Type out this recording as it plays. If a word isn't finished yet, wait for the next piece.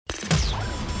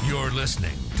You're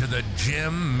listening to the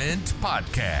Gem Mint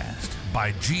Podcast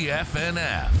by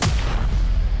GFNF.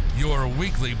 Your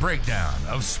weekly breakdown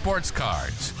of sports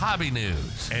cards, hobby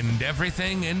news, and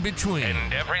everything in between.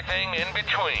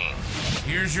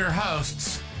 Here's your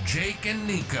hosts, Jake and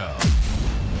Nico.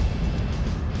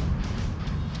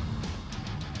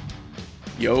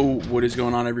 Yo, what is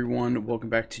going on, everyone? Welcome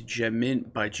back to Gem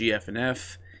Mint by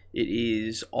GFNF. It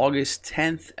is August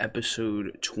 10th,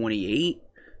 episode 28.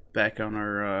 Back on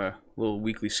our little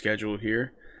weekly schedule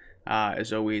here.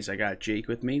 As always, I got Jake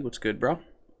with me. What's good, bro?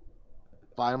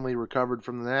 Finally recovered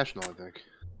from the National, I think.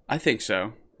 I think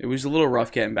so. It was a little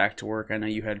rough getting back to work. I know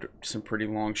you had some pretty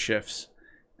long shifts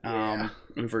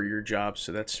over your job,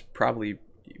 so that's probably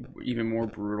even more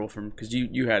brutal because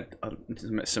you had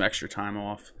some extra time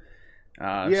off.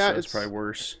 So it's probably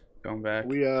worse going back.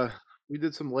 We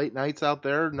did some late nights out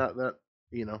there, not that,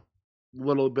 a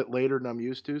little bit later than I'm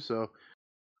used to, so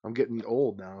I'm getting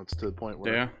old now. It's to the point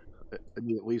where I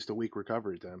need at least a week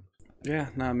recovery time. Yeah,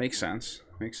 no, it makes sense.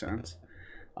 Let's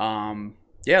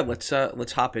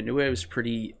hop into it. It was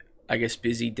pretty, I guess,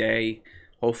 busy day.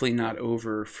 Hopefully not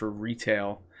over for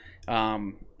retail.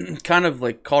 Kind of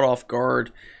like caught off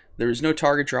guard. There was no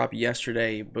Target drop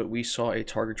yesterday, but we saw a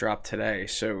Target drop today.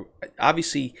 So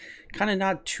obviously kind of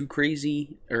not too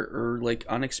crazy or like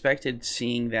unexpected,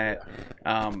 seeing that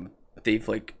they've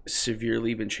like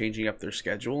severely been changing up their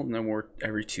schedule. No more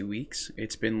every 2 weeks.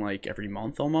 It's been like every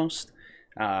month almost.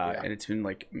 And it's been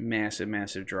like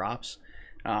massive drops.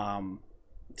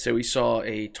 So we saw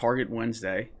a Target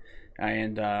Wednesday,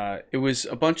 and it was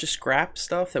a bunch of scrap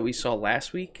stuff that we saw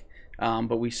last week.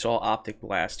 But we saw optic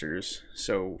blasters.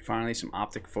 So finally some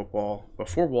optic football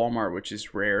before Walmart, which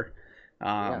is rare.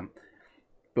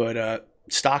 But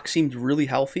stock seemed really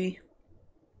healthy.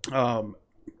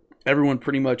 Everyone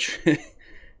pretty much,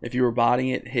 if you were buying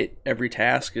it, hit every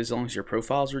task as long as your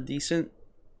profiles were decent.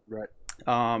 Right.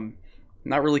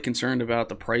 Not really concerned about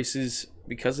the prices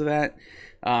because of that.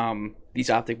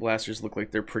 These optic blasters look like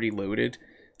they're pretty loaded.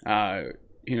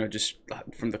 Just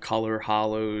from the color,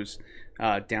 hollows,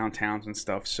 downtowns and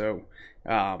stuff. So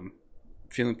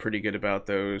feeling pretty good about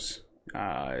those.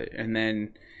 And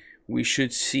then we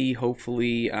should see,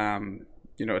 hopefully,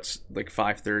 it's like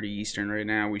 5:30 Eastern right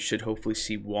now. We should hopefully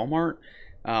see Walmart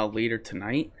later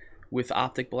tonight with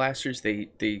optic blasters. They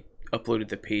uploaded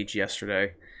the page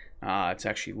yesterday. It's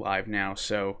actually live now,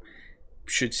 so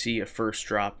should see a first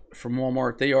drop from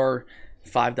Walmart. They are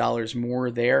 $5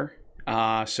 more there,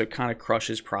 so kind of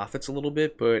crushes profits a little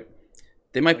bit, but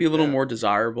they might be a little more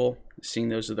desirable. Seeing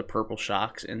those are the purple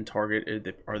shocks, and Target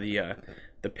are the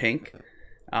pink,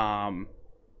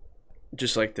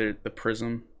 just like the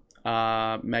Prism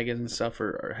Megas and stuff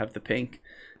or have the pink.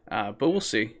 But we'll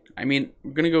see. I mean,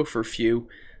 we're gonna go for a few.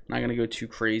 I'm not gonna go too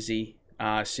crazy,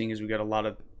 seeing as we got a lot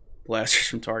of blasters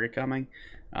from Target coming.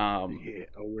 A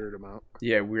weird amount.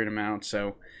 Yeah, weird amount.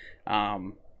 So,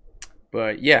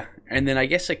 but yeah, and then I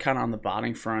guess kind of on the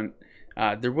botting front,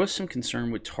 there was some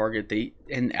concern with Target.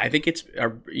 And I think it's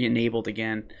enabled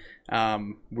again,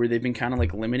 where they've been kind of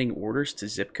like limiting orders to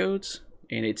zip codes,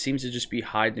 and it seems to just be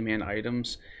high demand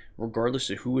items, regardless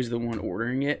of who is the one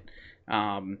ordering it.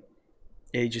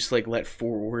 They just like let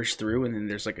 4 orders through, and then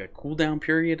there's like a cooldown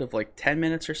period of like 10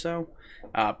 minutes or so.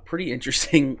 Pretty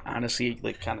interesting, honestly,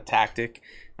 like kind of tactic.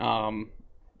 Kind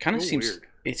of seems weird.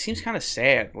 It seems kind of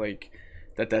sad, like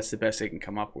that's the best they can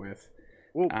come up with.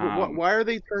 Well, why are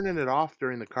they turning it off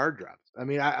during the card drops? I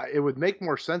mean, it would make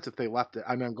more sense if they left it.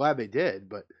 I mean, I'm glad they did,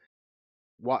 but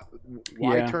why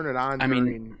turn it on? I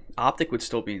mean, optic would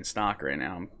still be in stock right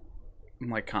now. I'm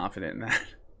like confident in that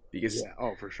because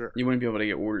for sure, you wouldn't be able to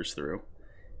get orders through.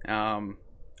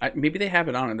 Maybe they have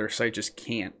it on and their site just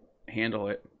can't handle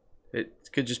it. It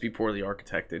could just be poorly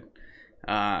architected.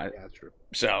 That's true.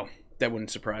 So that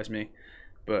wouldn't surprise me.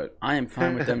 But I am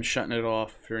fine with them shutting it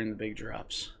off during the big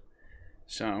drops.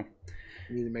 So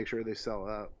you need to make sure they sell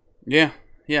out. Yeah.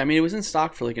 I mean, it was in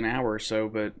stock for like an hour or so,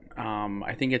 but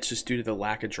I think it's just due to the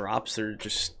lack of drops. They're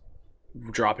just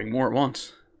dropping more at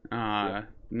once.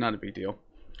 Not a big deal.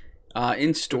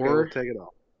 In store, we'll take it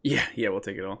all. Yeah, we'll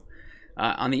take it all.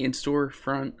 On the in-store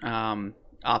front,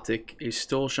 optic is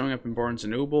still showing up in Barnes &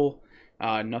 Noble.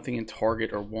 Nothing in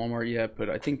Target or Walmart yet, but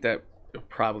I think that will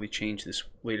probably change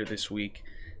later this week,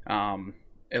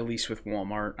 at least with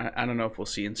Walmart. I don't know if we'll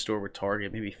see in-store with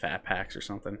Target, maybe Fat Packs or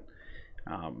something.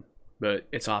 But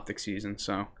it's optic season,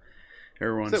 so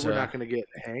everyone's... we're not going to get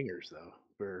hangers, though.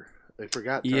 They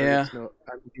forgot Target's Yeah. do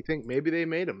you think maybe they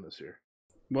made them this year?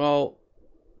 Well,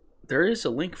 there is a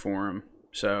link for them,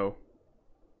 so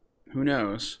who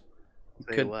knows?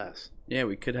 Less. Yeah,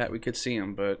 we could see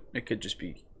them, but it could just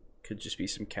be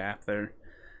some cap there.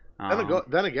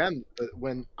 Then again,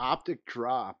 when Optic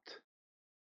dropped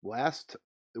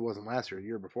it wasn't last year, a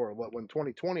year before, but when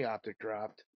 2020 Optic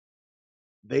dropped,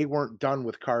 they weren't done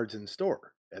with cards in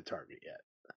store at Target yet.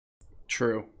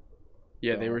 True.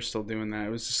 Yeah, they were still doing that. It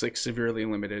was just like severely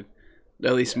limited.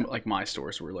 At least like my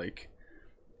stores were like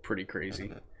pretty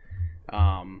crazy.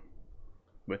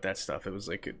 With that stuff, it was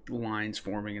like lines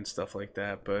forming and stuff like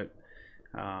that. But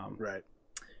right.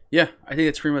 Yeah, I think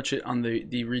that's pretty much it on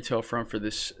the retail front for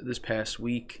this past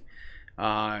week.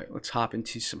 Let's hop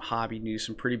into some hobby news,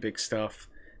 some pretty big stuff.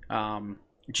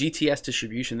 GTS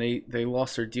Distribution, they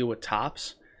lost their deal with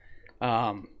Topps.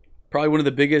 Probably one of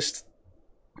the biggest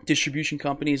distribution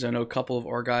companies. I know a couple of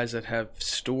our guys that have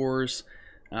stores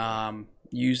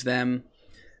use them,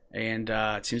 and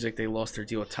it seems like they lost their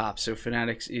deal with Topps. So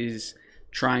Fanatics is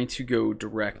trying to go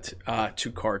direct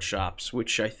to card shops,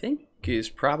 which I think is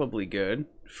probably good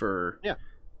for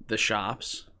the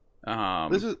shops.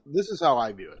 This is how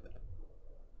I view it.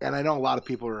 And I know a lot of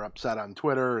people are upset on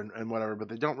Twitter and whatever, but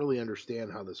they don't really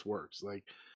understand how this works. Like,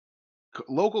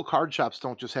 local card shops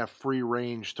don't just have free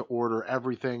range to order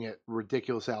everything at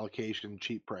ridiculous allocation,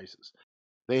 cheap prices.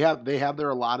 They have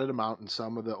their allotted amount, and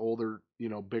some of the older,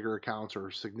 bigger accounts are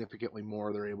significantly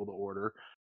more they're able to order.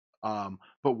 But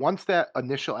once that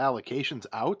initial allocation's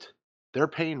out, they're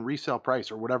paying resale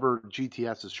price or whatever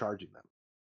GTS is charging them.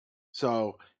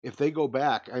 So if they go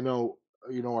back, I know,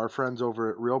 our friends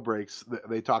over at Real Breaks,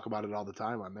 they talk about it all the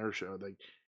time on their show.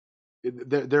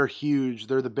 They're huge.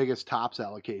 They're the biggest Topps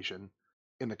allocation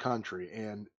in the country,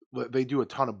 and they do a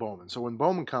ton of Bowman. So when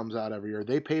Bowman comes out every year,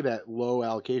 they pay that low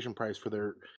allocation price for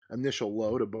their initial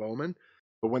load of Bowman.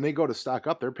 But when they go to stock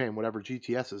up, they're paying whatever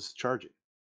GTS is charging,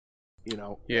 at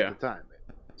the time.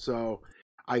 So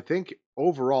I think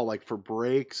overall, like for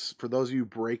breaks, for those of you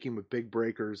breaking with big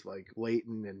breakers like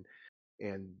Leighton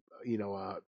and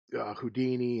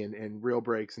Houdini and Real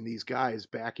Breaks and these guys,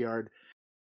 Backyard,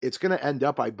 it's going to end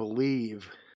up, I believe,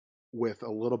 with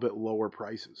a little bit lower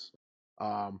prices.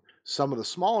 Some of the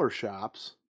smaller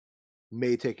shops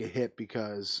may take a hit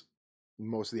because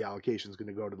most of the allocation is going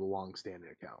to go to the long-standing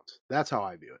accounts. That's how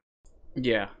I view it.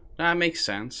 Yeah, that makes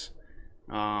sense.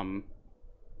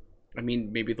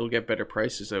 Maybe they'll get better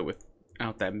prices though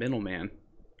without that middleman.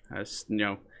 As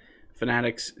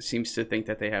Fanatics seems to think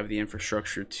that they have the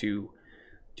infrastructure to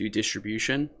do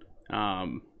distribution.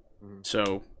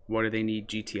 So what do they need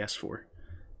GTS for?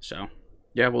 So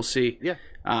yeah, we'll see. Yeah.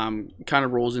 Kind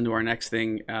of rolls into our next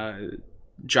thing.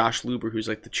 Josh Luber, who's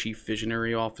like the chief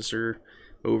visionary officer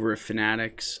over at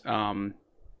Fanatics,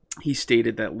 he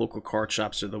stated that local card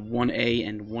shops are the 1A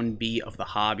and 1B of the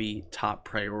hobby top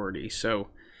priority. So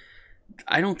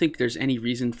I don't think there's any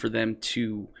reason for them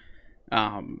to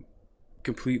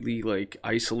completely like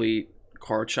isolate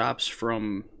card shops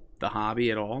from the hobby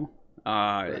at all,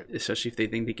 right. Especially if they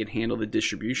think they can handle the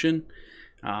distribution.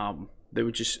 They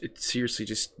would seriously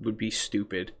would be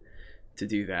stupid to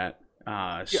do that.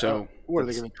 So what are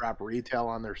they going to drop retail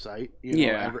on their site?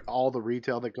 All the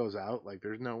retail that goes out, like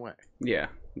there's no way. Yeah.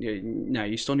 No,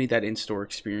 you still need that in-store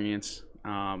experience.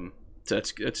 So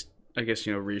it's I guess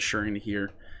reassuring to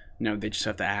hear. They just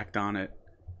have to act on it.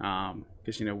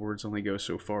 Because words only go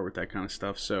so far with that kind of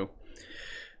stuff. So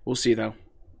we'll see though.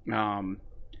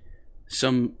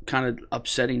 Some kind of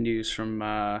upsetting news from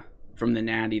the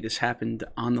Natty. This happened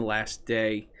on the last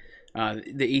day.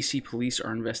 The AC police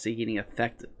are investigating a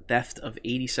theft of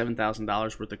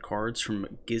 $87,000 worth of cards from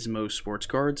Gizmo Sports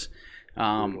Cards.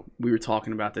 We were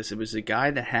talking about this. It was a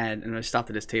guy that had, and I stopped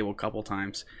at his table a couple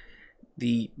times,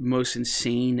 the most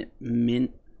insane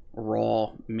mint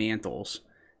raw mantles,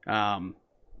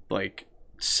 like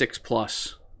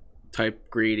 6+ type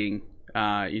grading,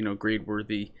 grade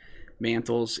worthy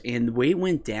mantles. And the way it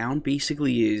went down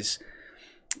basically is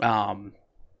the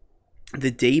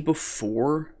day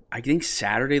before, I think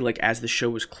Saturday, like as the show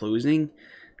was closing,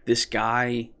 this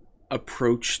guy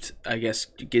approached, I guess,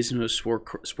 Gizmo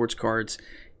Sports Cards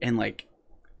and like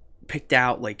picked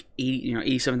out like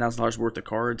 $87,000 worth of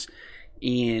cards,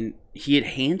 and he had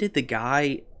handed the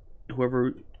guy,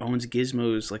 whoever owns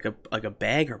Gizmos, like a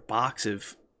bag or box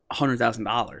of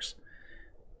 $100,000.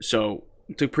 So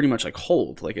to pretty much like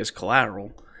hold like as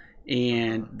collateral.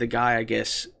 And the guy, I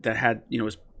guess, that had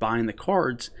was buying the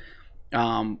cards,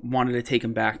 wanted to take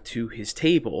him back to his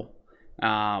table,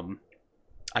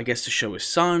 I guess to show his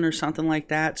son or something like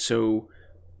that. So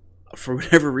for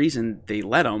whatever reason, they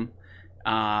let him.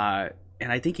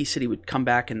 And I think he said he would come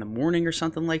back in the morning or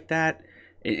something like that,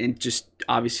 and just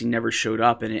obviously never showed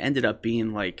up. And it ended up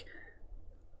being like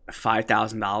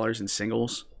 $5,000 in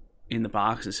singles in the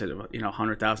box instead of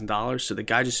 $100,000. So the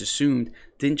guy just assumed,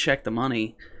 didn't check the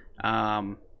money,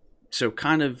 So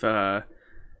kind of a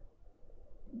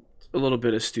little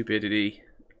bit of stupidity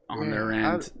on their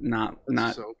end, not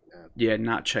so bad. yeah,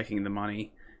 not checking the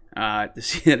money to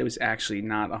see that it was actually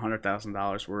not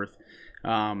 $100,000 worth.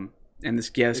 And this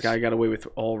guy got away with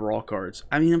all raw cards.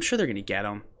 I mean, I'm sure they're gonna get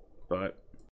them, but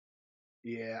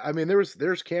yeah, I mean,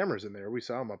 there's cameras in there. We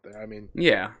saw them up there. I mean,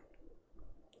 yeah,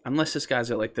 unless this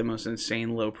guy's at like the most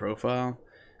insane low profile,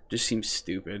 just seems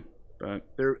stupid. But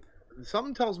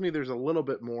something tells me there's a little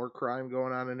bit more crime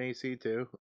going on in AC too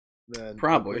than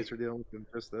probably we're dealing with than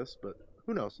just this, but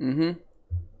who knows? Mm-hmm.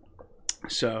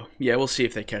 So yeah, we'll see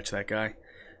if they catch that guy.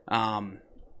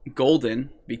 Golden,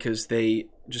 because they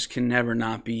just can never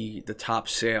not be the top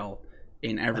sale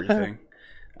in everything.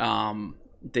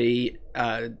 They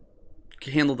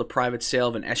handled the private sale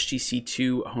of an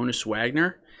SGC2 Honus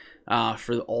Wagner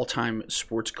for the all-time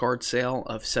sports card sale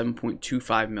of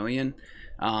 $7.25 million.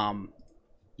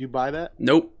 You buy that?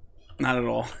 Nope, not at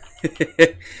all.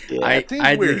 Yeah, it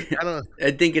seems weird.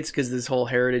 I think it's because this whole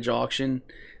heritage auction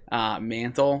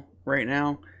mantle right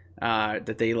now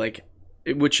that they like,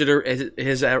 which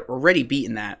has already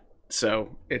beaten that,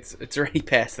 so it's already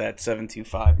past that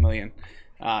 $7.25 million.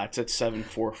 It's at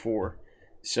 $7.44.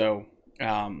 So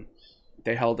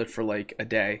they held it for like a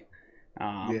day.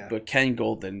 But Ken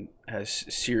Golden has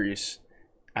serious.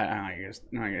 I'm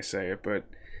not gonna say it, but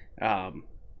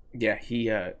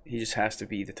he just has to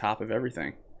be the top of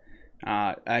everything.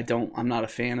 I'm not a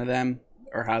fan of them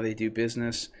or how they do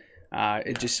business.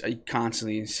 I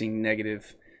constantly seeing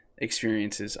negative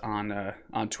experiences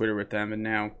on Twitter with them, and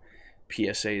now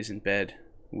PSA is in bed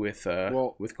with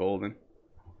Golden.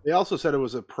 They also said it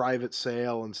was a private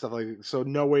sale and stuff like that, so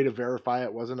no way to verify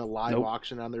it wasn't a live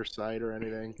auction on their site or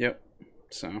anything. Yep.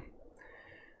 So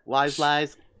lies.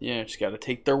 Yeah, just got to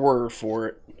take their word for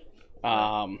it.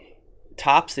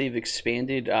 Topps, they've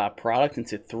expanded product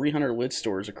into 300 lid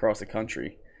stores across the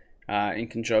country in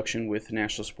conjunction with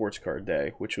National Sports Card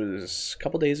Day, which was a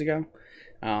couple days ago.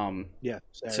 They've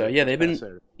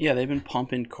been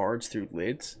pumping cards through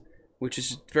lids, which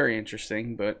is very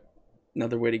interesting, but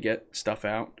another way to get stuff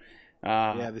out.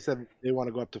 They said they want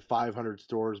to go up to 500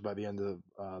 stores by the end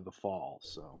of the fall.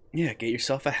 So yeah, get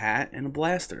yourself a hat and a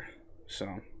blaster.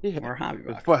 Or a hobby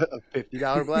box. A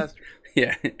 $50 blaster.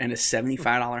 Yeah, and a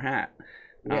 $75 hat.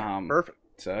 Yeah, perfect.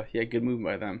 So yeah, good move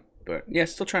by them. But yeah,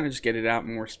 still trying to just get it out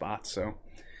in more spots. So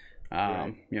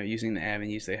using the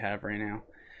avenues they have right now.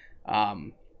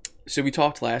 So we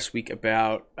talked last week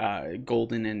about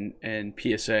Golden and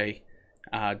PSA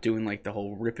doing like the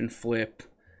whole rip and flip,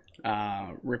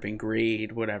 rip and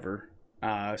grade, whatever.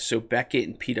 So Beckett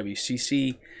and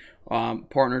PWCC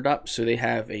partnered up. So they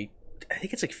have I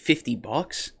think it's like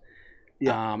 $50.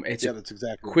 Yeah, that's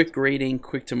exactly quick grading,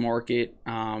 quick to market.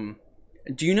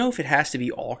 Do you know if it has to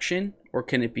be auction or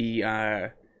can it be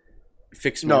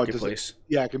fixed marketplace?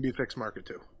 It can be fixed market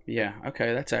too. Yeah,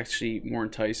 okay, that's actually more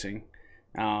enticing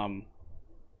to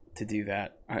do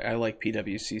that. I like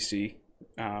PWCC.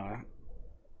 I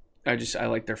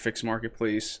like their fixed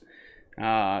marketplace.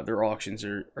 Their auctions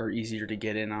are easier to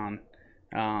get in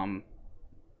on.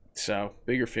 So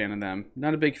bigger fan of them.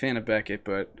 Not a big fan of Beckett,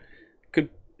 but could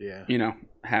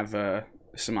have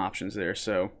some options there.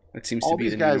 So that seems to be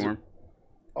the new norm.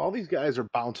 All these guys are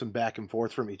bouncing back and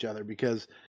forth from each other because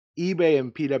eBay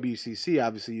and PWCC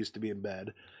obviously used to be in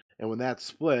bed, and when that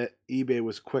split, eBay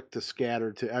was quick to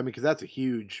scatter to. I mean, because that's a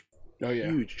huge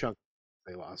chunk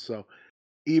they lost. So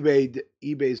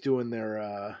eBay's doing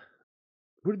their.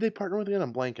 Who did they partner with again?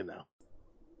 I'm blanking now.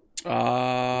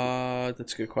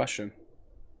 That's a good question.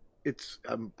 It's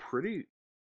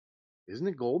isn't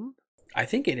it Golden? I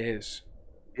think it is.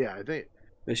 Yeah, I think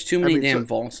there's too many damn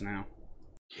vaults now.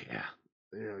 Yeah,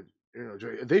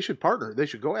 they should partner. They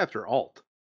should go after Alt.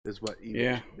 Is what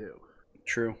eBay should do.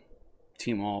 True.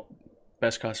 Team Alt,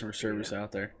 best customer service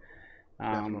out there.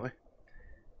 Definitely.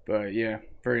 But yeah,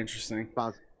 very interesting.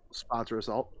 Sponsor us,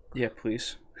 Alt. Yeah,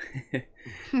 please.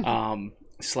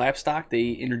 Slabstock,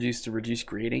 they introduced a reduced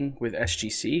grading with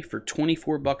SGC for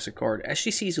 $24 a card.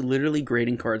 SGC is literally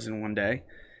grading cards in one day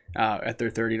at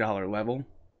their $30 level,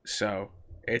 so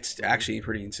it's actually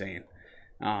pretty insane.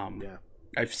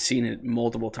 I've seen it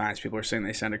multiple times. People are saying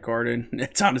they send a card in,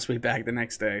 it's on its way back the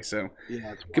next day. So it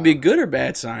could be a good or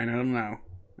bad sign. I don't know.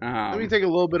 Let me take a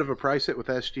little bit of a price hit with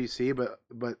SGC,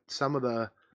 but some of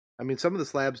the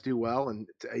slabs do well, and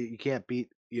you can't beat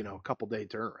a couple day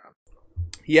turnaround.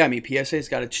 Yeah, I mean PSA's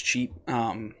got its cheap,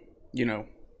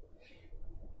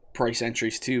 price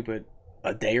entries too, but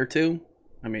a day or two,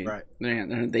 I mean, right. they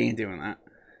ain't doing that.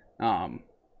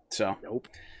 So nope,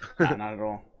 not at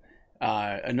all.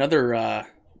 Another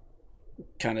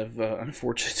kind of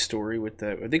unfortunate story with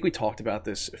the. I think we talked about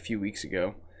this a few weeks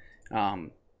ago, out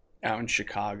in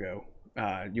Chicago.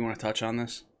 You want to touch on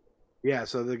this? Yeah,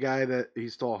 so the guy that he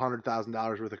stole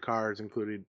 $100,000 worth of cards,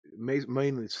 included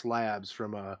mainly slabs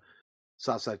from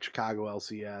Southside Chicago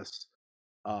LCS.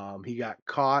 He got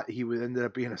caught. He would ended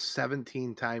up being a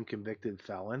 17-time convicted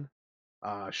felon.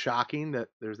 Shocking that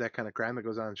there's that kind of crime that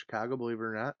goes on in Chicago, believe it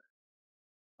or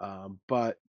not.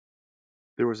 But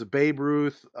there was a Babe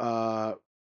Ruth. What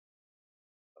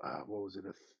was it?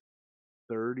 A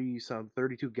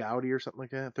 32 Gaudy or something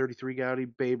like that. 33 Gaudy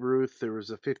Babe Ruth. There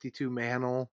was a 52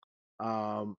 Mantle.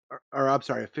 Or I'm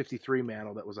sorry, a 53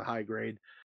 Mantle that was a high grade.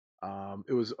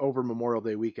 It was over Memorial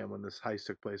Day weekend when this heist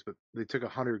took place, but they took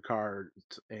 100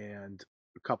 cards and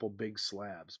a couple big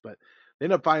slabs. But they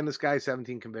ended up finding this guy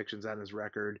 17 convictions on his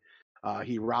record.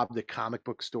 He robbed a comic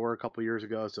book store a couple years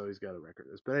ago, so he's got a record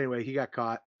of this. But anyway, he got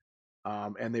caught,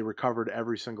 and they recovered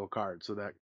every single card. So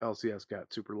that LCS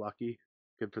got super lucky.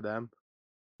 Good for them.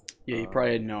 Yeah, he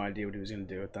probably had no idea what he was going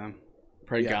to do with them.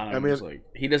 Probably Yeah, got him. I mean- Was like,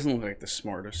 he doesn't look like the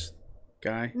smartest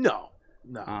guy. No.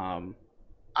 I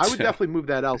would so- definitely move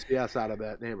that LCS out of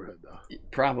that neighborhood, though.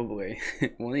 Probably.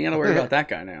 Well, you got to worry about that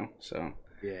guy now. So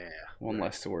Yeah. one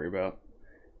less to worry about.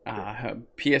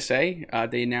 PSA,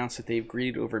 they announced that they've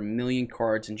greeted over 1 million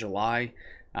cards in July.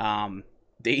 The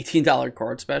 $18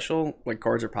 card special, like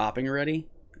cards are popping already,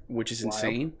 which is Wild.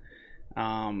 insane.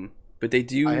 But they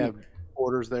do. I have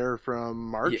orders there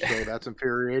from March, Yeah. so that's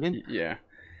infuriating. Yeah.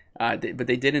 But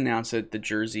they did announce that the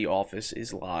Jersey office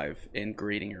is live and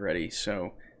grading already.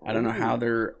 So I don't know how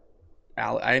they're.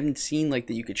 I haven't seen like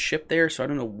that you could ship there, so I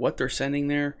don't know what they're sending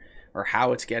there or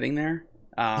how it's getting there.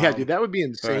 Yeah, dude, that would be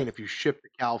insane but- if you shipped to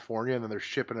California and then they're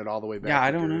shipping it all the way back. Yeah,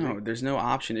 I to don't Jersey. know. There's no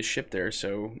option to ship there,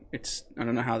 so it's. I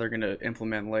don't know how they're gonna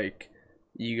implement like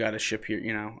you got to ship here.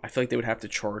 You know, I feel like they would have to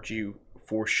charge you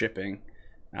for shipping.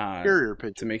 Carrier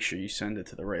pigeon. To make sure you send it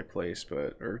to the right place,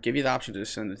 but or give you the option to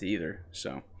send it to either.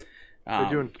 So They're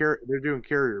doing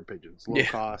carrier pigeons, low Yeah.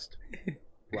 cost,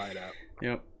 light out,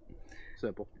 Yep.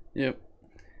 simple. Yep.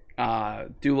 Do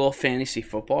a little fantasy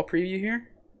football preview here.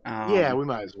 Yeah, we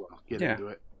might as well get yeah. into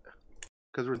it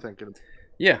because we're thinking.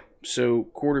 Yeah. So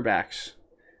quarterbacks.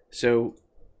 So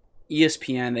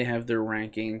ESPN, they have their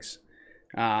rankings.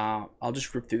 I'll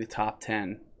just rip through the top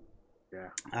 10.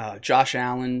 Yeah, Josh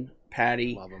Allen,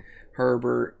 Patty, love them.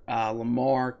 Herbert,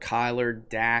 Lamar, Kyler,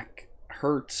 Dak,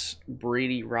 Hurts,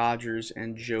 Brady, Rodgers,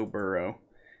 and Joe Burrow.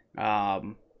 I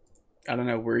don't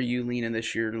know, where are you leaning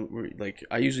this year? Like,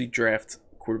 I usually draft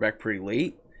quarterback pretty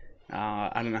late.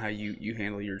 I don't know how you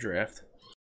handle your draft.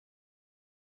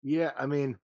 Yeah, I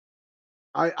mean,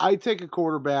 I take a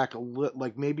quarterback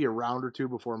like maybe a round or two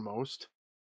before most.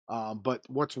 But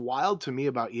what's wild to me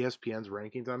about ESPN's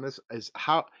rankings on this is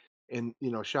how, and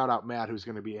shout out Matt who's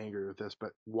going to be angry with this,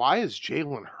 but why is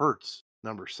Jalen Hurts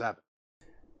number 7?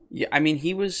 Yeah, I mean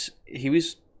he was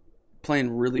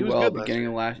playing really He was well good last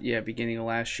beginning of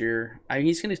last year. I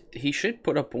mean he should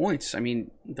put up points. I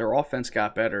mean their offense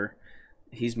got better.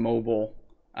 He's mobile,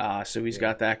 so he's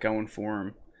got that going for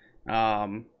him.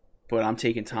 But I'm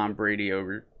taking Tom Brady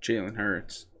over Jalen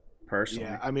Hurts personally.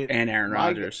 Yeah, I mean, and Aaron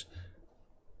Rodgers.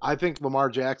 I think Lamar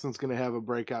Jackson's going to have a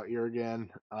breakout year again.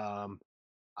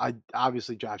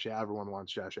 Obviously everyone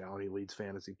wants Josh Allen. He leads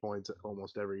fantasy points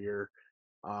almost every year.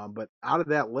 But out of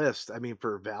that list, I mean,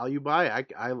 for value buy,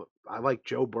 I like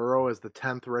Joe Burrow as the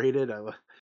 10th rated.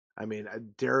 I mean,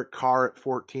 Derek Carr at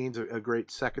 14 is a great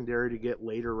secondary to get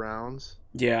later rounds.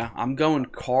 Yeah, I'm going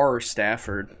Carr or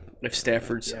Stafford. If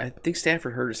Stafford's, I think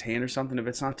Stafford hurt his hand or something. If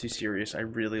it's not too serious, I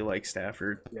really like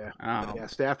Stafford. Yeah,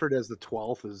 Stafford as the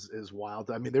 12th is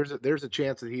wild. I mean, there's a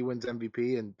chance that he wins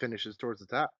MVP and finishes towards the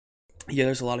top. Yeah,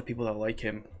 there's a lot of people that like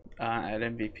him at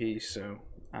MVP. So,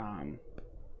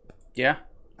 yeah,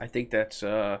 I think that's.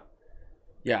 I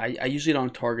usually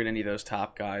don't target any of those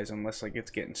top guys unless like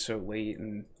it's getting so late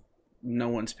and no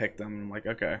one's picked them. I'm like,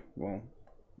 okay, well,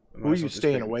 who are you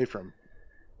staying away from?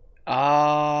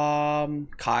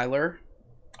 Kyler,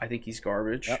 I think he's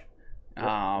garbage. Yep.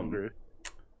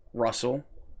 Russell,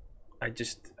 I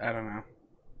don't know.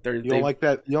 You don't like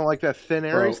that thin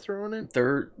air he's throwing in?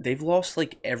 They've lost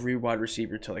like every wide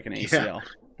receiver to like an ACL,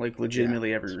 like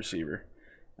legitimately every receiver.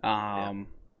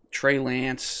 Trey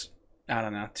Lance, I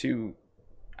don't know.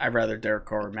 I'd rather Derek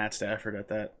Carr or Matt Stafford at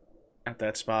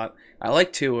that spot. I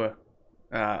like Tua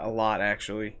a lot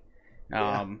actually.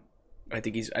 I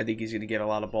think he's going to get a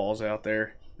lot of balls out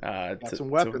there. Got some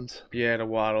weapons. To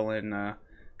Waddle and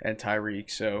Tyreek.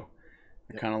 So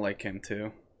I kind of like him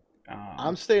too.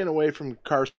 I'm staying away from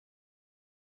Carson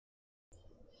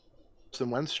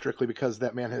Wentz strictly because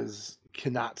that man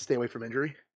cannot stay away from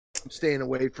injury. I'm staying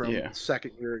away from Yeah.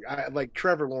 second year. I like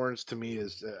Trevor Lawrence to me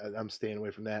is I'm staying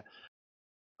away from that.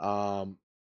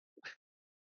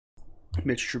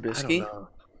 Mitch I don't Trubisky. know.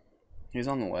 He's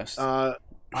on the list.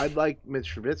 I'd like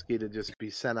Mitch Trubisky to just be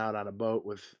sent out on a boat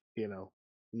with,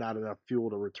 not enough fuel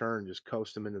to return, just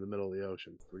coast him into the middle of the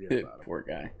ocean. Forget about him. Poor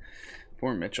guy.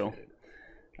 Poor Mitchell.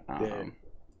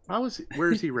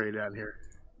 Where is he rated on here?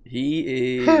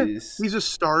 He is. He's a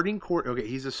starting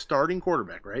he's a starting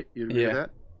quarterback, right? You agree with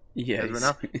that? Yeah.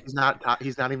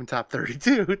 He's not even top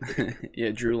 32.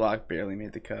 Yeah, Drew Lock barely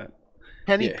made the cut.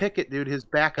 Kenny Pickett, dude, his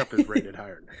backup is rated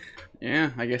higher.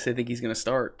 Yeah, I guess I think he's gonna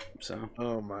start. So.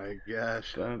 Oh my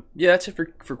gosh. Yeah, that's it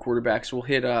for quarterbacks. We'll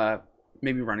hit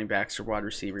maybe running backs or wide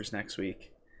receivers next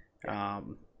week. Yeah,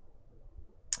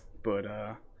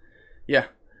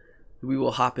 we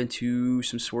will hop into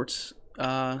some sports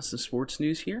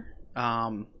news here.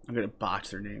 I'm gonna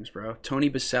botch their names, bro. Tony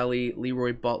Baselli,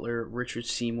 Leroy Butler, Richard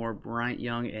Seymour, Bryant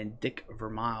Young, and Dick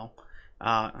Vermeil.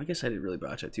 I guess I didn't really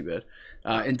botch that too bad.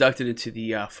 Inducted into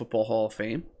the Football Hall of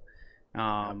Fame.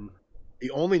 The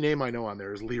only name I know on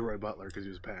there is Leroy Butler because he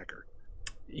was a Packer.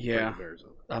 Yeah,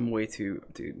 I'm way too,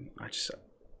 dude. I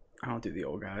don't do the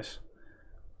old guys.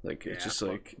 Like it's just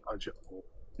like,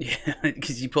 yeah,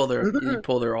 because you pull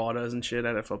their autos and shit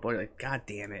out of football. You're like, God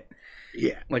damn it.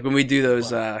 Yeah. Like when we do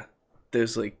those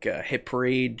like hit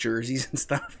parade jerseys and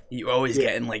stuff, you always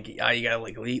get in like, oh, you got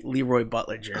like Leroy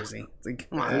Butler jersey. It's like,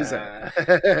 come on, who's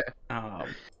that?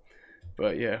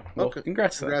 But yeah, well, okay.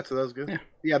 Congrats to those good.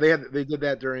 Yeah, they did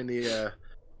that during the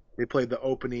they played the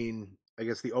opening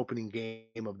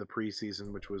game of the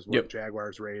preseason, which was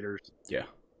Jaguars Raiders. Yeah.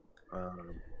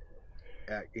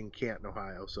 In Canton,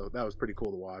 Ohio. So that was pretty cool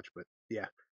to watch. But yeah,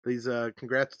 these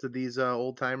congrats to these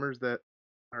old timers that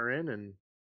are in and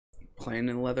playing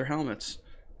in leather helmets.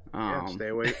 Stay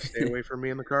away from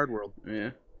me in the card world.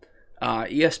 Yeah.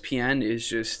 ESPN is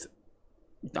just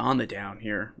on the down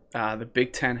here. The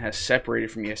Big Ten has separated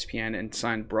from ESPN and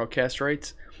signed broadcast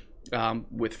rights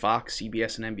with Fox,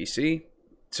 CBS, and NBC.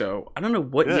 So I don't know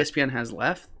what ESPN has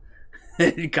left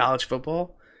in college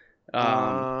football.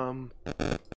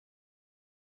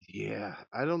 Yeah,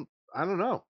 I don't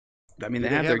know. I mean, they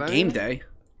have their game day.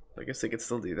 I guess they could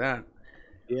still do that.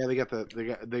 Yeah, they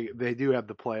do have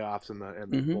the playoffs and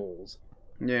the bowls.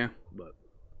 Yeah, but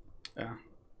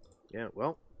yeah.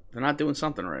 Well, they're not doing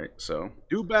something right. So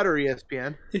do better,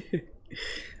 ESPN.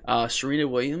 Serena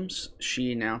Williams,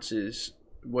 she announces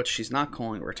what she's not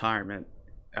calling retirement.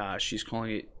 She's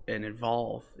calling it an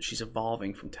evolve. She's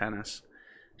evolving from tennis.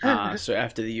 So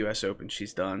after the U.S. Open,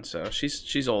 she's done. So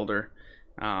she's older.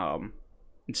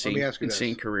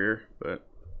 Insane career, but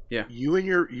yeah. You in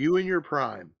your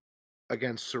prime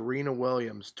against Serena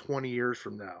Williams 20 years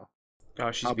from now.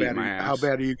 Oh, she's beating my ass. How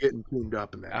bad are you getting tuned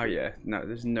up in that? Oh yeah, no,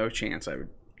 there's no chance I would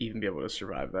even be able to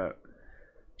survive that.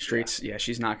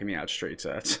 She's knocking me out straight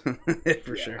sets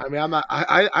for sure. I mean, I'm not.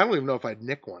 I don't even know if I'd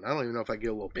nick one. I don't even know if I get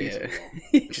a little piece of it.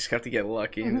 You just have to get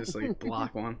lucky and just like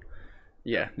block one.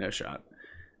 Yeah, no shot.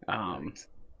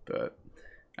 But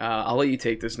I'll let you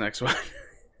take this next one.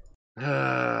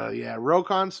 Yeah,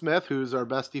 Roquan Smith, who's our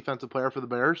best defensive player for the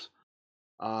Bears,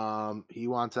 he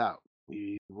wants out.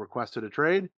 He requested a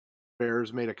trade.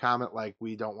 Bears made a comment like,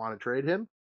 we don't want to trade him,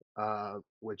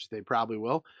 which they probably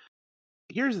will.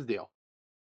 Here's the deal.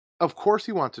 Of course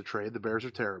he wants to trade. The Bears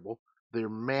are terrible. They're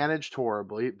managed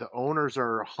horribly. The owners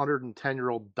are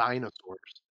 110-year-old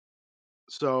dinosaurs.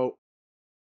 So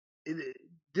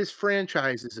this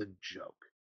franchise is a joke.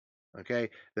 Okay?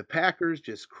 The Packers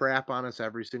just crap on us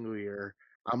every single year.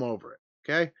 I'm over it.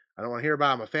 Okay? I don't want to hear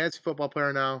about it. I'm a fantasy football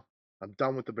player now. I'm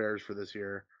done with the Bears for this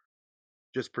year.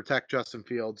 Just protect Justin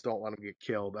Fields. Don't let him get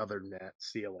killed. Other than that,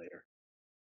 see you later.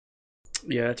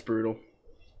 Yeah, that's brutal.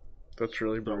 That's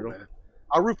really brutal.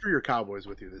 I'll root for your Cowboys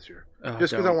with you this year.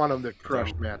 Just because I want them to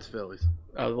crush Matt's Phillies.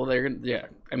 Well, yeah.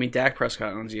 I mean, Dak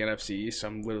Prescott owns the NFC, so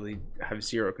I'm literally have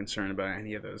zero concern about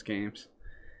any of those games.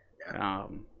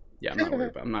 Yeah, I'm not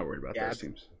worried about those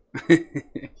teams.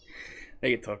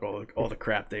 They can talk all the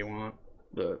crap they want,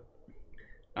 but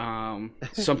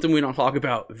something we don't talk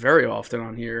about very often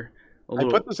on here. I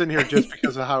put this in here just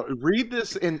because of how. Read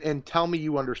this and tell me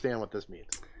you understand what this means.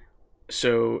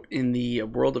 So, in the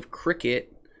world of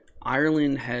cricket,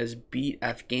 Ireland has beat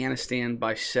Afghanistan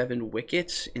by 7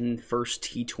 wickets in the first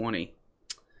T20.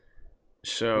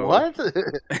 So what?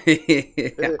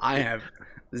 I have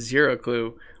zero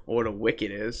clue what a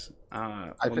wicket is.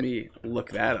 Let me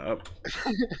look that up.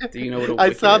 Do you know what a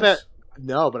wicket is? I saw that.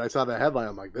 No, but I saw that headline.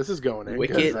 I'm like, this is going in.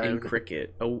 Wicket in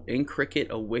cricket. In cricket,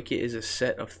 a wicket is a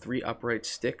set of 3 upright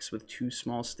sticks with 2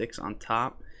 small sticks on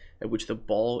top, at which the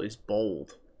ball is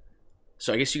bowled.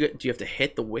 So I guess do you have to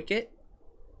hit the wicket?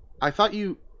 I thought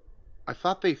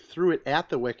they threw it at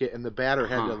the wicket and the batter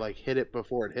had to Huh. like hit it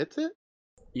before it hits it.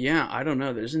 Yeah, I don't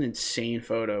know. There's an insane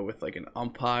photo with like an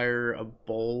umpire, a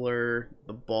bowler,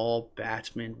 the ball,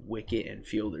 batsman, wicket, and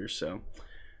fielders. So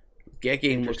that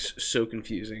game looks so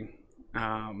confusing.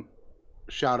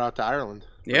 Shout out to Ireland.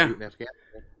 for Yeah. beating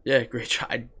Afghanistan. Yeah, great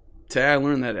try. Today I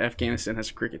learned that Afghanistan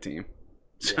has a cricket team.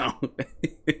 So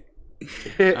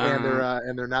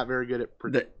and they're not very good at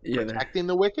they're- protecting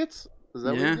the wickets. Is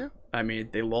that what yeah. they do? I mean,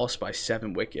 they lost by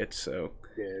 7 wickets, so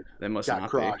Yeah, they must got not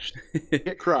crushed. be.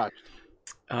 Get crushed.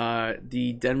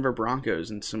 The Denver Broncos,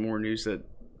 and some more news that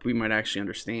we might actually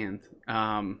understand.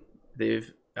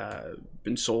 They've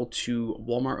been sold to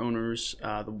Walmart owners,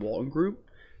 the Walton Group,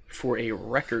 for a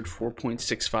record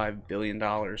 $4.65 billion.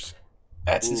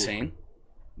 That's Ooh. insane.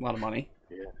 A lot of money.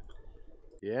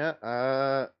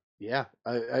 Yeah. Yeah.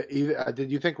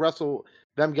 Did you think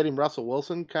them getting Russell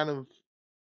Wilson kind of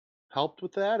helped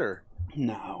with that, or?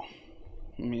 No.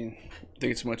 I mean, I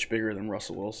think it's much bigger than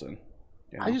Russell Wilson.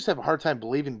 Yeah. I just have a hard time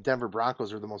believing the Denver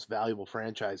Broncos are the most valuable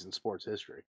franchise in sports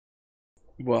history.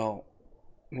 Well,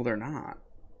 they're not.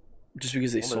 Just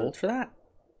because they Well, they're- sold for that?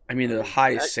 I mean, they're the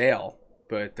highest sale,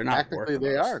 but they're not worth Technically,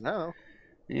 the they most. are now.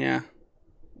 Yeah.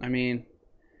 I mean,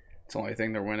 it's the only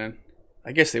thing they're winning.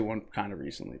 I guess they won kind of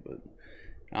recently, but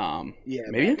Yeah,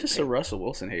 maybe I'm back just in a Russell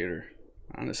Wilson hater,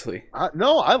 honestly.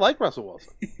 No, I like Russell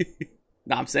Wilson.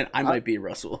 No, I'm saying I might be a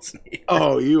Russell Wilson hater.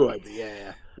 Oh, you would be,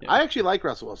 yeah. Yeah. I actually like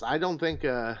Russell Wilson. I don't think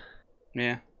Yeah.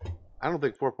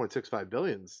 4.65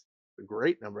 billion's a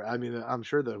great number. I mean, I'm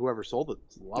sure that whoever sold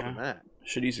it's loving that.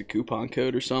 Should use a coupon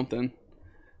code or something.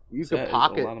 You That could is a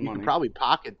lot of you money. could probably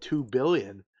pocket $2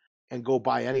 billion and go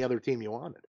buy any other team you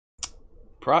wanted.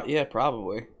 Yeah,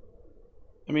 probably.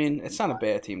 I mean, it's not a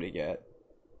bad team to get,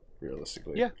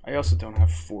 realistically. Yeah. I also don't have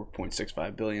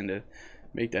 $4.65 billion to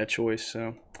make that choice,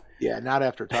 so Yeah, not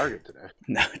after Target today.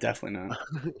 no, definitely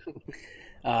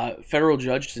not. Federal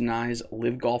judge denies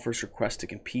Live golfers' request to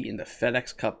compete in the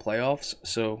FedEx Cup playoffs.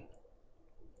 So,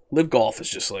 Live Golf is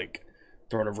just like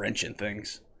throwing a wrench in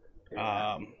things.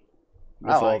 Yeah.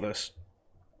 With I all like this,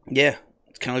 yeah,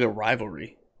 it's kind of like a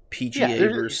rivalry. PGA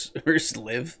Yeah, versus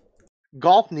Live.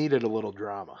 Golf needed a little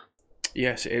drama.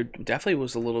 Yes, it definitely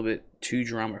was a little bit too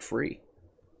drama free.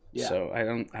 Yeah. So I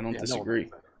don't Yeah,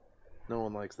 disagree. No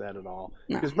one likes that at all.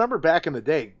 No. Because remember back in the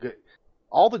day,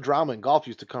 all the drama in golf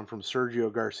used to come from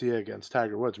Sergio Garcia against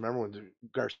Tiger Woods. Remember when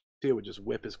Garcia would just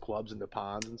whip his clubs into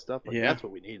ponds and stuff? Like, Yeah. That's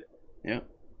what we needed. Yeah.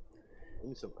 We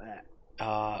need some of that.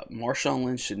 Marshawn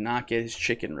Lynch did not get his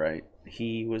chicken right.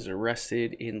 He was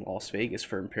arrested in Las Vegas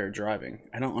for impaired driving.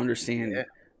 I don't understand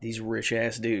these rich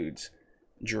ass dudes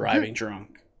driving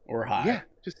drunk or high. Yeah,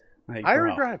 just like, hire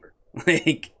bro, a driver.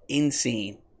 like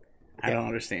insane. I Yeah. don't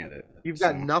understand it. You've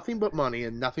got So, nothing but money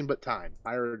and nothing but time.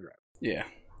 Hire a driver.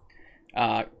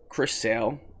 yeah. Chris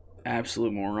Sale,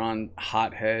 absolute moron,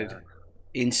 hothead,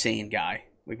 insane guy,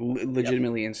 like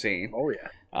legitimately insane. Oh,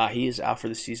 yeah. He is out for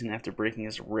the season after breaking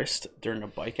his wrist during a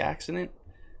bike accident.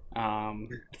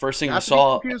 First thing I Not to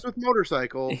saw, be confused with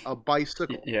motorcycle, a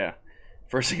bicycle. yeah.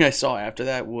 First thing I saw after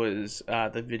that was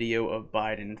the video of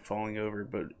Biden falling over,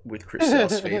 but with Chris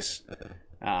Sale's face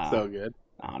So good.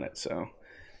 on it. So,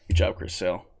 good job, Chris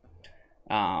Sale.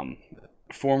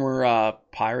 Former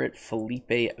pirate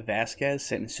Felipe Vasquez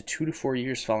sentenced to 2 to 4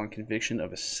 years following conviction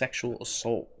of a sexual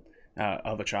assault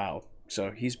of a child.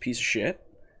 So he's a piece of shit.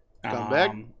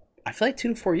 Scumbag? I feel like 2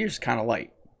 to 4 years is kind of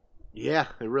light. Yeah,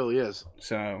 it really is.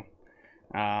 So,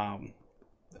 I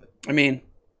mean,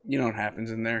 you know what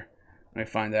happens in there. I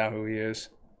find out who he is.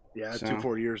 Yeah, So-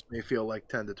 2-4 years may feel like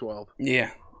 10 to 12.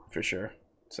 Yeah, for sure.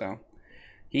 So,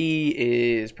 he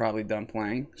is probably done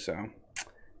playing. So,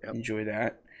 Yep. enjoy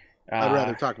that. I'd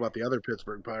rather talk about the other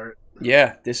Pittsburgh Pirate.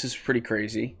 Yeah, this is pretty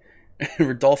crazy.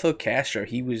 Rodolfo Castro,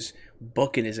 he was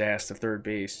booking his ass to third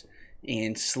base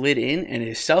and slid in, and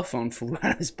his cell phone flew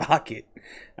out of his pocket.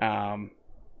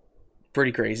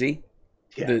 Pretty crazy.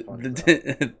 Yeah,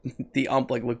 The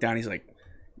ump like looked down. He's like,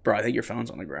 "Bro, I think your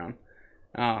phone's on the ground."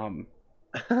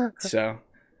 So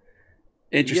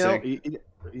interesting. You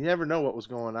never know what was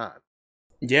going on.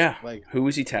 Yeah. Like, Who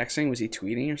was he texting? Was he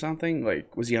tweeting or something?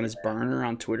 Like, was he on his burner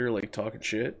on Twitter, like talking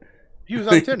shit? he was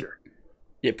on Tinder.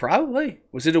 Yeah, probably.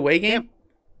 Was it a away game?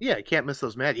 Yeah, you can't miss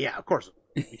those matches. Yeah, of course.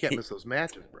 You can't miss those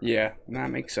matches, bro. Yeah, that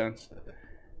makes sense.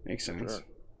 Makes sense. Sure.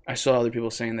 I saw other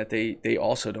people saying that they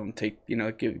also don't take,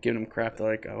 give them crap. They're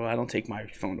like, oh, I don't take my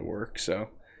phone to work, so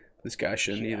this guy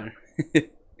shouldn't either.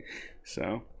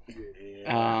 So,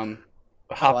 Yeah.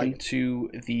 hopping to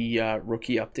the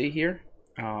rookie update here.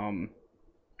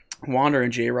 Wander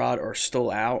and J-Rod are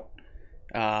still out.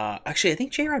 Actually, I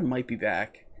think J-Rod might be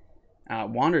back.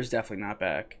 Wander's definitely not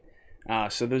back.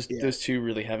 So those two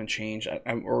really haven't changed.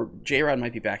 Or J-Rod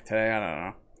might be back today. I don't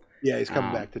know. Yeah, he's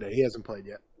coming back today. He hasn't played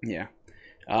yet. Yeah.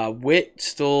 Witt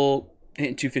still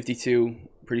hitting 252,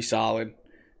 pretty solid.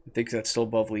 I think that's still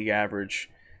above league average.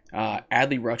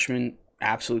 Adley Rutschman,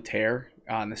 absolute tear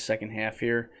in the second half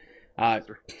here.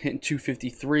 Hitting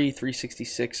 253,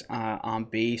 366 on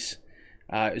base.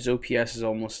 His OPS is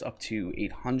almost up to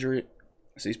 800,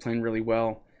 so he's playing really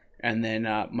well. And then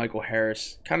Michael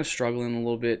Harris kind of struggling a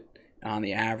little bit on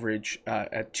the average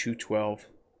at 212.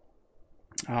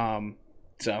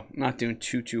 So not doing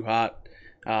too hot.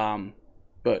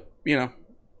 But you know,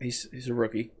 he's a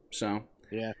rookie, so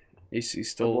yeah, he's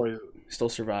still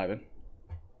surviving.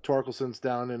 Torkelson's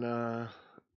down in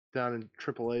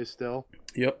AAA still.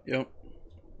 Yep.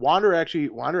 Wander actually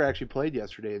played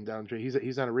yesterday and down.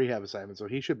 He's on a rehab assignment, so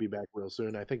he should be back real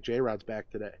soon. I think J-Rod's back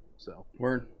today. So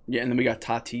word. Yeah, and then we got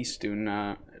Tatis doing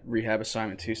rehab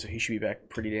assignment too, so he should be back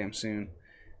pretty damn soon.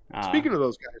 Speaking of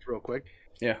those guys, real quick.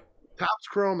 Yeah. Topps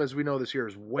Chrome, as we know this year,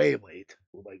 is way late.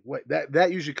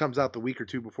 That usually comes out the week or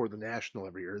two before the National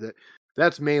every year.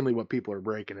 That's mainly what people are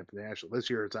breaking at the National. This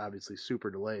year, it's obviously super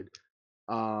delayed.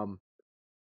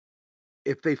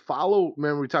 If they follow,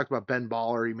 remember we talked about Ben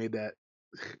Baller. He made that,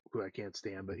 who I can't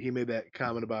stand, but he made that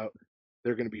comment about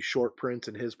they're going to be short prints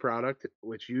in his product,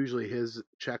 which usually his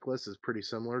checklist is pretty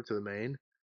similar to the main.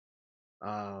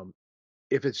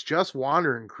 If it's just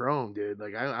Wander and Chrome, dude,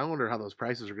 like I wonder how those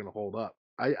prices are going to hold up.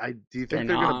 Do you think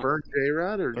they're going to burn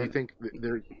J-Rod, or do you think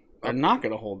they're not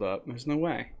going to hold up? There's no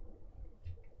way.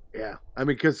 Yeah, I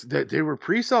mean, because they were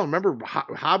pre-selling. Remember,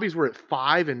 hobbies were at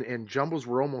 5, and jumbos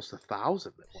were almost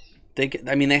 1,000.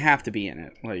 They have to be in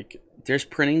it. Like, there's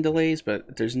printing delays,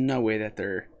 but there's no way that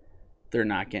they're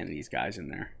not getting these guys in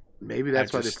there. Maybe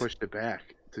that's why they pushed it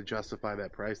back to justify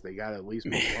that price. They got at least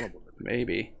one of them.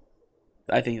 Maybe,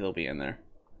 I think they'll be in there.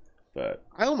 But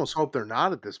I almost hope they're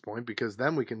not at this point, because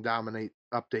then we can dominate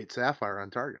Update Sapphire on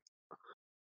target.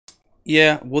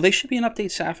 Yeah, well, they should be an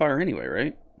Update Sapphire anyway,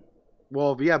 right?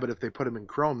 Well, yeah, but if they put him in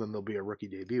Chrome, then they'll be a rookie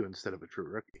debut instead of a true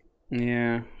rookie.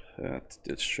 Yeah,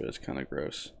 that's true. It's kind of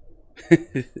gross.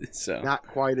 So not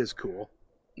quite as cool.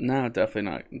 No,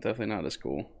 definitely not as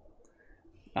cool.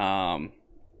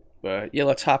 But yeah,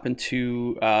 let's hop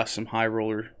into some high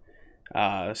roller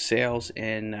sales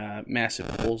and massive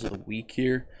pulls of the week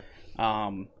here.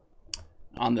 On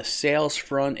the sales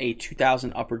front, a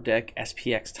 2000 Upper Deck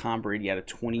SPX Tom Brady at a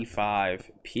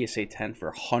 25 PSA 10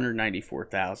 for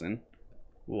 $194,000.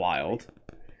 Wild.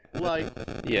 Like,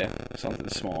 yeah, something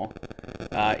small.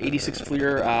 86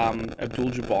 Fleer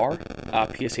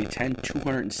Abdul-Jabbar, PSA 10,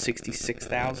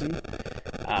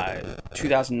 $266,000.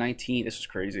 2019, this was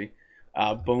crazy.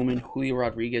 Bowman Julio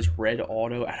Rodriguez Red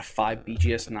Auto at a 5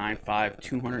 BGS 9.5,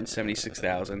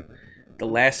 $276,000. The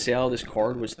last sale of this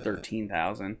card was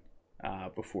 $13,000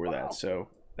 before that, so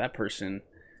that person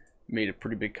made a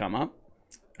pretty big come up.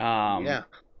 Yeah.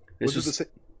 This was the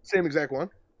same exact one?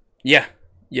 Yeah,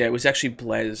 it was actually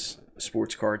Blez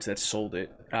Sports Cards that sold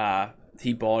it.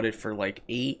 He bought it for like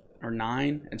 8 or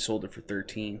 9 and sold it for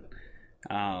 13.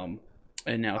 And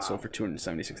now it's sold for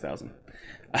 $276,000.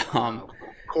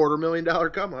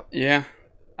 $250,000 come up. Yeah.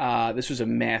 This was a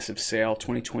massive sale.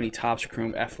 2020 Topps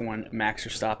Chrome F1 Maxer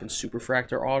Stop and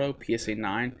Superfractor Auto PSA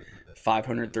 9,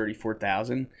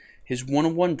 $534,000. His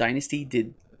 101 Dynasty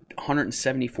did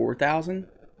 $174,000.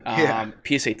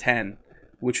 PSA 10.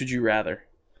 Which would you rather?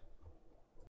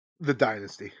 The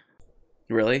Dynasty.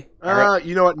 Really?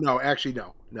 You know what? No, actually,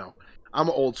 no. I'm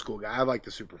an old school guy. I like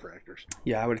the Superfractors.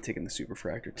 Yeah, I would have taken the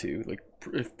Superfractor too. Like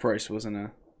if price wasn't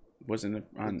an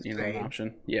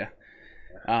option. Yeah.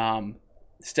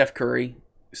 Steph Curry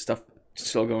stuff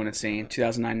still going insane.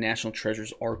 2009 National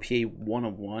Treasures RPA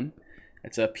 101.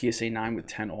 It's a PSA 9 with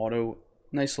 10 auto.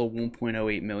 Nice little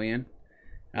 1.08 million.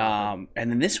 And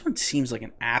then this one seems like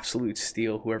an absolute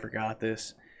steal. Whoever got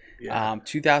this. Yeah.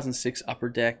 2006 Upper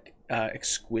Deck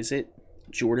Exquisite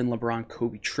Jordan LeBron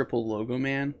Kobe triple logo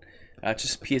man.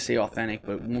 Just PSA authentic,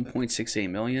 but 1.68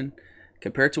 million.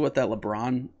 Compared to what that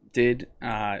LeBron did,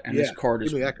 and this card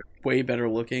is way better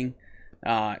looking,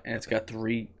 and it's got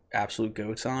 3 absolute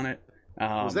goats on it.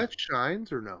 Was that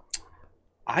Shines or no?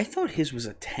 I thought his was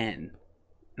a 10,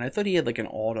 and I thought he had like an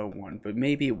auto one, but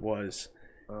maybe it was.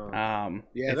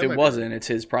 If it wasn't,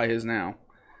 it's probably his now.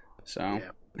 So,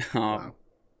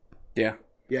 yeah.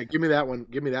 Yeah, give me that one.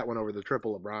 Give me that one over the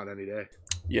triple LeBron any day.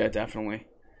 Yeah, definitely.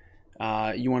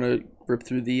 You want to rip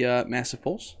through the massive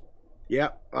pulls? Yeah.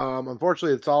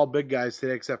 Unfortunately, it's all big guys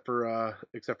today, except for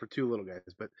 2 little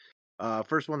guys. But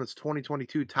first one is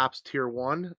 2022 Topps Tier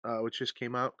 1, which just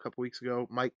came out a couple weeks ago.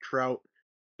 Mike Trout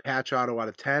patch auto out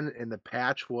of 10, and the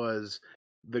patch was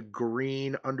the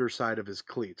green underside of his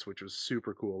cleats, which was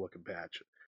super cool looking patch.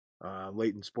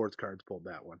 Leighton Sports Cards pulled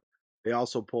that one. They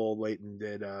also pulled, Leighton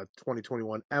did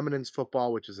 2021 Eminence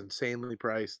Football, which is insanely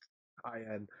priced, high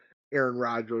end. Aaron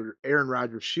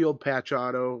Rodgers Shield patch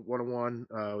auto 101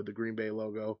 with the Green Bay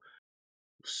logo,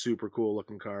 super cool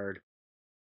looking card.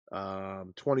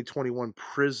 2021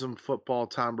 Prism Football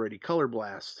Tom Brady Color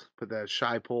Blast. Put that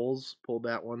Shy Polls pulled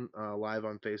that one live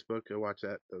on Facebook. Go watch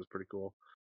that. That was pretty cool.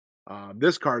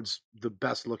 This card's the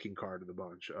best looking card of the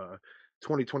bunch.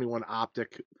 2021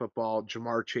 Optic Football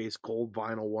Jamar Chase Gold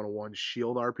Vinyl 101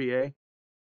 Shield RPA.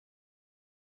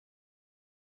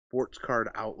 Sports Card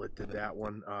Outlet did that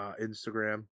one.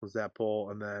 Instagram was that poll,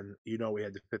 and then we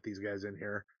had to fit these guys in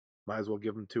here. Might as well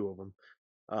give them two of them.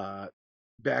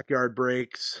 Backyard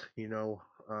Breaks,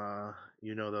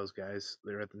 those guys.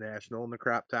 They're at the National and the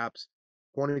Crop Tops.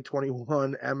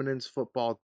 2021 Eminence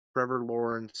Football Trevor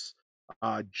Lawrence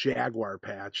Jaguar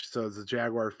patch. So it's a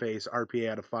Jaguar face, RPA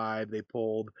out of 5 they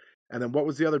pulled. And then what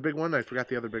was the other big one? I forgot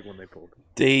the other big one they pulled.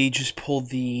 They just pulled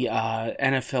the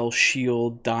NFL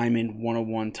Shield Diamond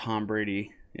 101 Tom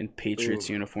Brady in Patriots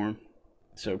uniform.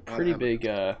 So pretty big,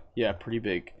 pretty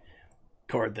big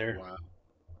card there.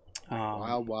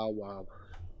 Wow. Wow.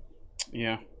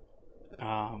 Yeah.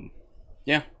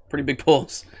 Pretty big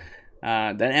pulls.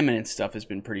 That Eminence stuff has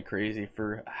been pretty crazy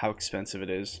for how expensive it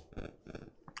is.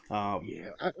 I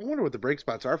wonder what the break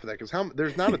spots are for that, because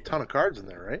there's not a ton of cards in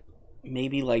there, right?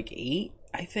 Maybe like 8,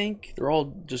 I think. They're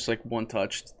all just like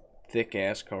one-touch,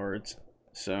 thick-ass cards.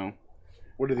 So,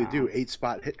 what do they do,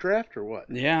 8-spot hit draft or what?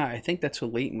 Yeah, I think that's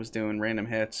what Leighton was doing, random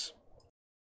hits.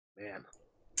 Man.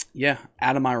 Yeah,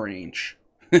 out of my range.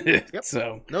 Yep.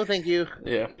 So, no thank you.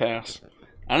 Yeah, pass.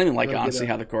 I don't even like, honestly,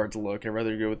 how the cards look. I'd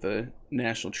rather go with the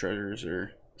National Treasures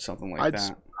or something like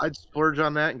that. I'd splurge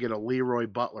on that and get a Leroy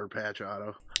Butler patch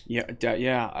auto.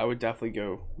 Yeah, I would definitely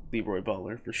go Leroy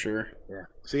Butler for sure. Yeah.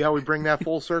 See how we bring that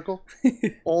full circle?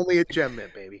 Only a Gem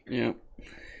Mint, baby. Yeah.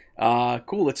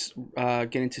 Cool. Let's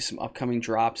get into some upcoming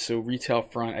drops. So retail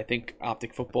front, I think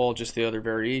Optic Football, just the other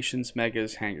variations,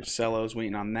 Megas, Hangers, Cellos,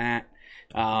 waiting on that.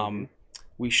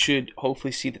 We should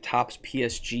hopefully see the Topps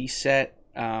PSG set.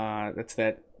 That's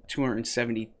that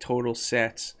 270 total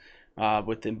sets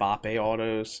with Mbappe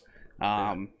autos.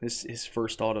 His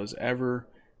first autos ever.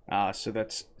 So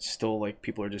that's still like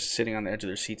people are just sitting on the edge of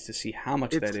their seats to see how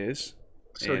much that is.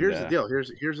 So here's the deal.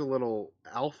 Here's a little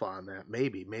alpha on that.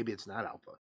 Maybe it's not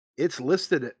alpha. It's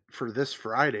listed for this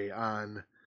Friday on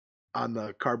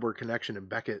the Cardboard Connection and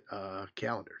Beckett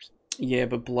calendars. Yeah,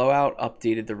 but Blowout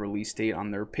updated the release date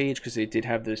on their page because they did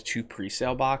have those 2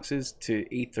 pre-sale boxes to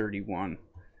 8/31.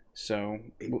 So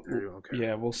 8/31, okay.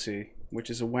 Yeah, we'll see. Which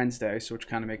is a Wednesday, so which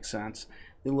kind of makes sense.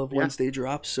 They love Wednesday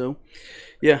drops, so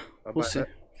yeah, we'll see.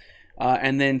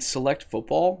 And then Select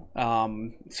Football,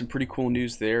 some pretty cool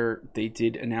news there. They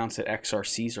did announce that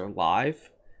XRCs are live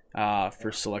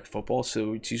for Select Football,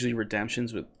 so it's usually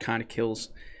redemptions, but kind of kills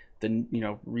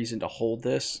the reason to hold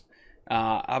this.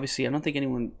 Obviously, I don't think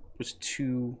anyone was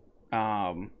too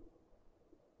I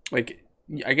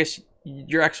guess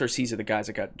your XRCs are the guys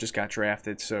that just got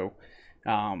drafted, so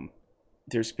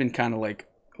there's been kind of like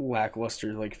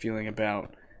lackluster like feeling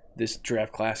about this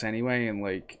draft class anyway, and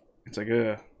like it's like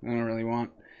I don't really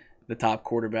want the top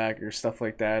quarterback or stuff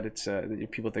like that. It's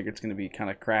people think it's going to be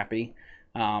kind of crappy.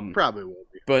 Probably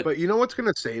won't be. But you know what's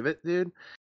going to save it, dude?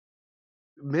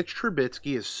 Mitch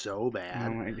Trubisky is so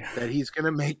bad that he's going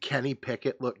to make Kenny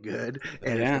Pickett look good,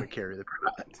 and it's going to carry the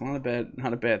product. It's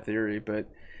not a bad theory, but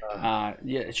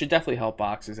it should definitely help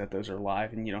boxes that those are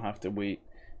live and you don't have to wait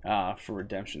for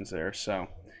redemptions there. So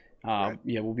right.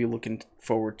 We'll be looking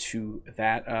forward to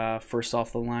that first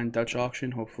off the line Dutch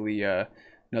auction. Hopefully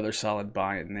another solid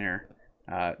buy in there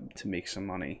to make some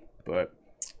money. But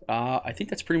I think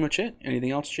that's pretty much it.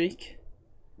 Anything else, Jake?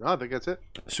 No, I think that's it.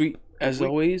 Sweet. As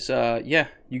always,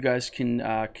 you guys can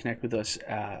connect with us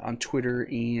on Twitter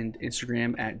and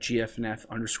Instagram at GFNF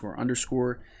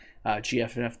 __,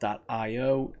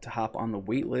 GFNF.io to hop on the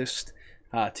wait list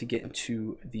to get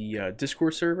into the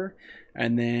Discord server.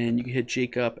 And then you can hit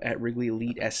Jake up at Wrigley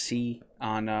Elite SC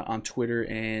on Twitter,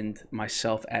 and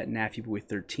myself at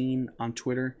NaffyBoy13 on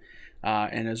Twitter.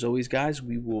 And as always, guys,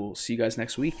 we will see you guys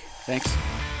next week. Thanks.